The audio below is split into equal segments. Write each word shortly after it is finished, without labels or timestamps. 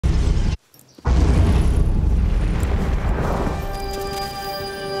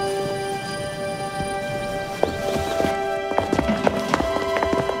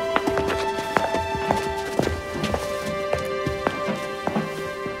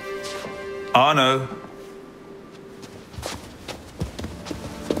Arno.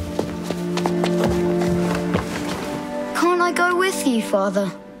 Can't I go with you,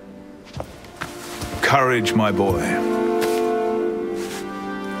 Father? Courage, my boy.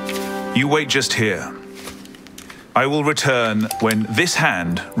 You wait just here. I will return when this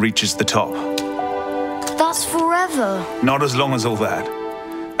hand reaches the top. That's forever. Not as long as all that.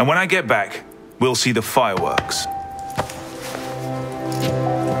 And when I get back, we'll see the fireworks.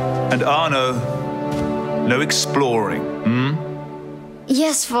 And Arno, no exploring, hmm?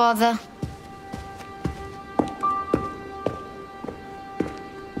 Yes, Father.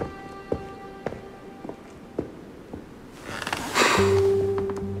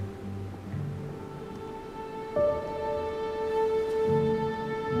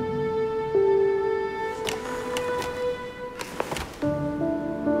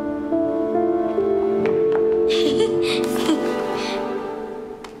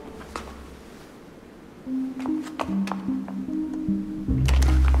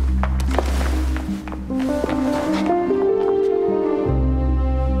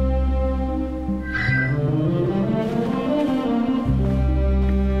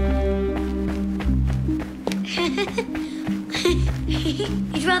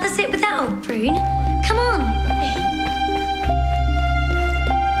 You'd rather sit without, Prune? Come on.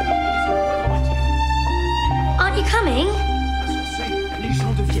 Aren't you coming? Les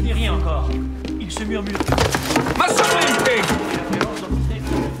gens ne deviennent rien encore. Ils se murmurent.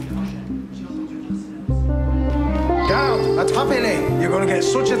 Down, attrapez-les. You're going to get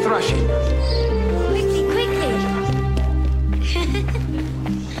such a thrashing. Quickly, quickly.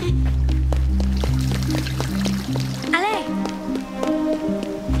 Allez.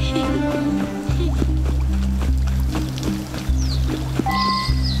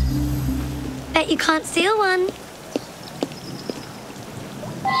 Bet you can't steal one.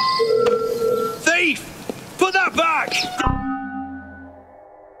 Thief! Put that back!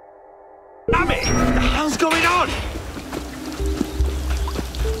 Damn it! What the hell's going on?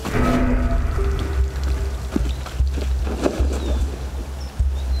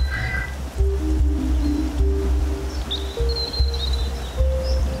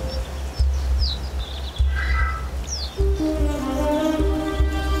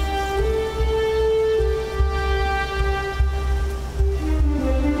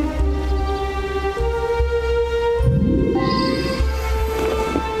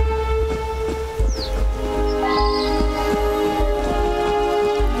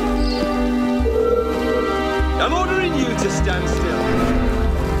 I'm ordering you to stand still.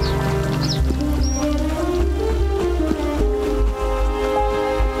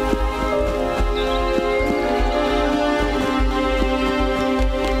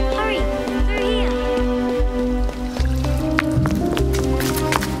 Hurry, through here.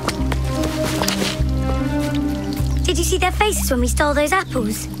 Did you see their faces when we stole those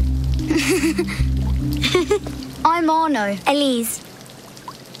apples? I'm Arno. Elise.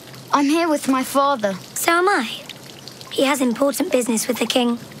 I'm here with my father. So am I. He has important business with the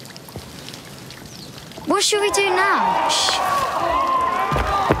king. What should we do now? Shh.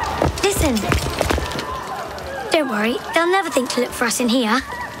 Listen. Don't worry, they'll never think to look for us in here.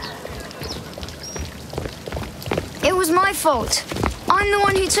 It was my fault. I'm the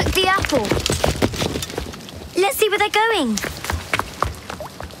one who took the apple. Let's see where they're going.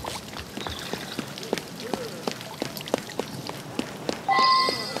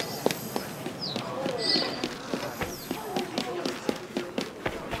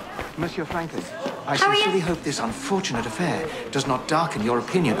 Monsieur Franklin, I sincerely hope this unfortunate affair does not darken your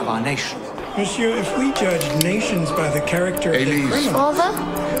opinion of our nation. Monsieur, if we judge nations by the character of the Elise. criminal,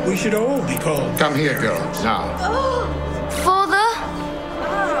 Father? we should all be called. Come here, girls, now. Father?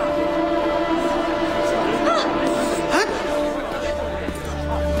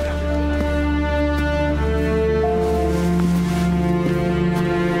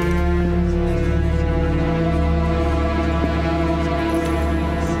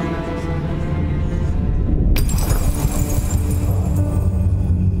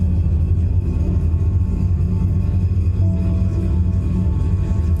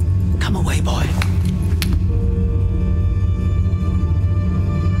 Come away, boy.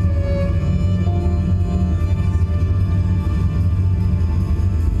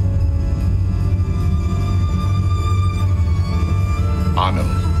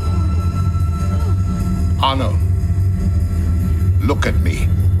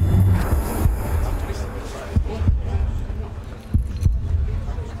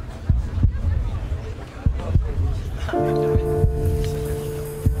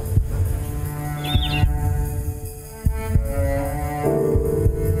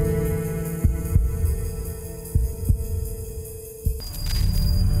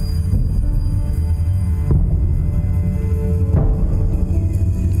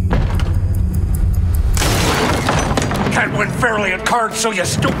 heard, so you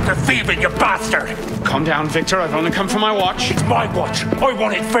stoop to thieving, you bastard! Calm down, Victor. I've only come for my watch. It's my watch. I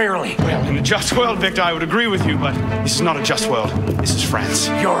want it fairly. Well, in a just world, Victor, I would agree with you, but this is not a just world. This is France.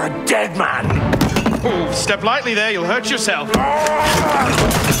 You're a dead man. Oh, step lightly there. You'll hurt yourself.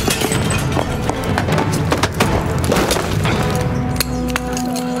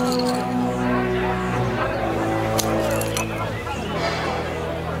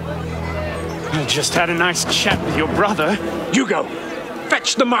 I just had a nice chat with your brother. You go.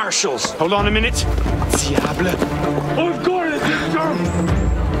 Fetch the marshals. Hold on a minute. Diable. I've got it, Victor.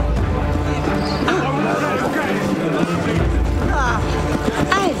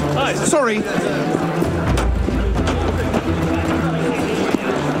 Sorry.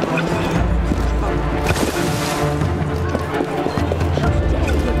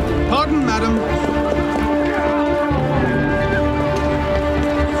 Pardon, madam.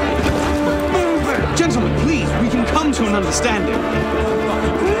 Gentlemen, please, we can come to an understanding.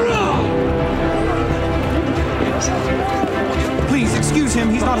 Please, excuse him,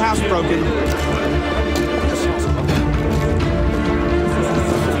 he's not housebroken.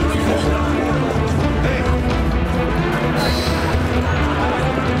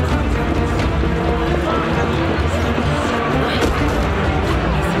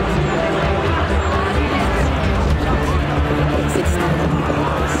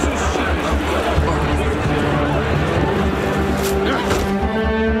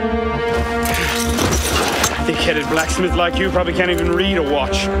 Thick-headed blacksmith like you probably can't even read or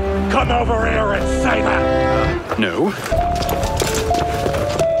watch. Come over here and say that. No.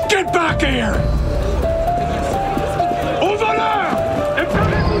 Get back here! Over there!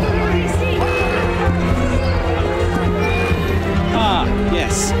 Ah,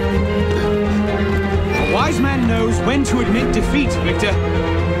 yes. A wise man knows when to admit defeat, Victor.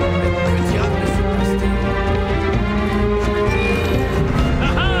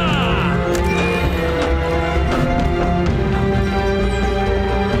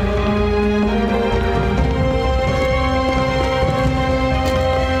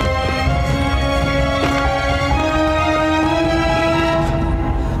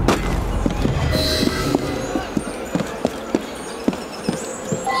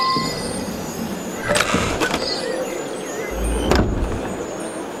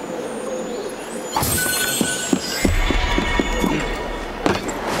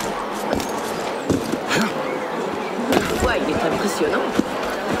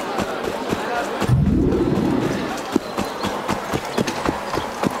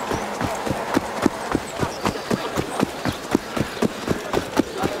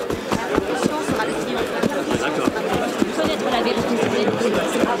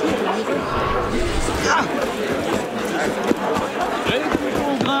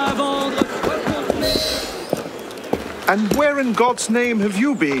 And where in God's name have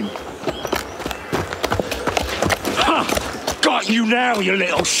you been? Ha! Got you now, you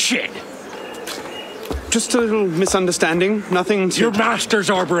little shit! Just a little misunderstanding, nothing to... Your master's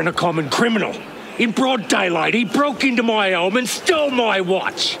harboring a common criminal. In broad daylight, he broke into my home and stole my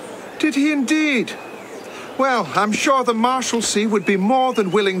watch. Did he indeed? Well, I'm sure the Marshalsea would be more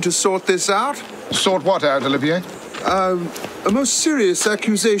than willing to sort this out. Sort what out, Olivier? A most serious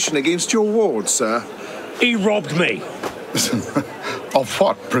accusation against your ward, sir. He robbed me. Of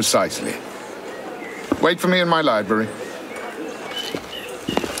what, precisely? Wait for me in my library.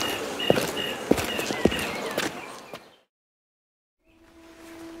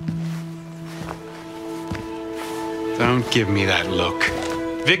 Don't give me that look.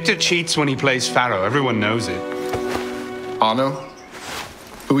 Victor cheats when he plays Pharaoh. Everyone knows it. Arno?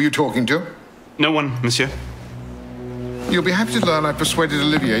 Who are you talking to? No one, monsieur. You'll be happy to learn I persuaded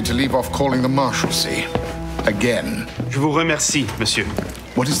Olivier to leave off calling the Marshalsea. Again. Je vous remercie, monsieur.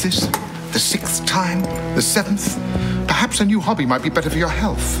 What is this? The 6th time? The 7th? Perhaps a new hobby might be better for your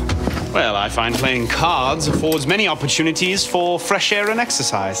health. Well, I find playing cards affords many opportunities for fresh air and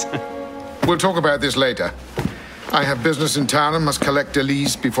exercise. We'll talk about this later. I have business in town and must collect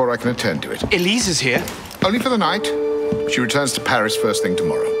Elise before I can attend to it. Elise is here? Only for the night. She returns to Paris first thing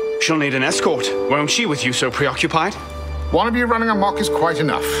tomorrow. She'll need an escort, won't she, with you so preoccupied? One of you running amok is quite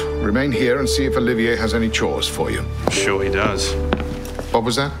enough. Remain here and see if Olivier has any chores for you. Sure he does. What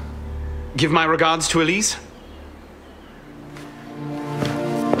was that? Give my regards to Elise.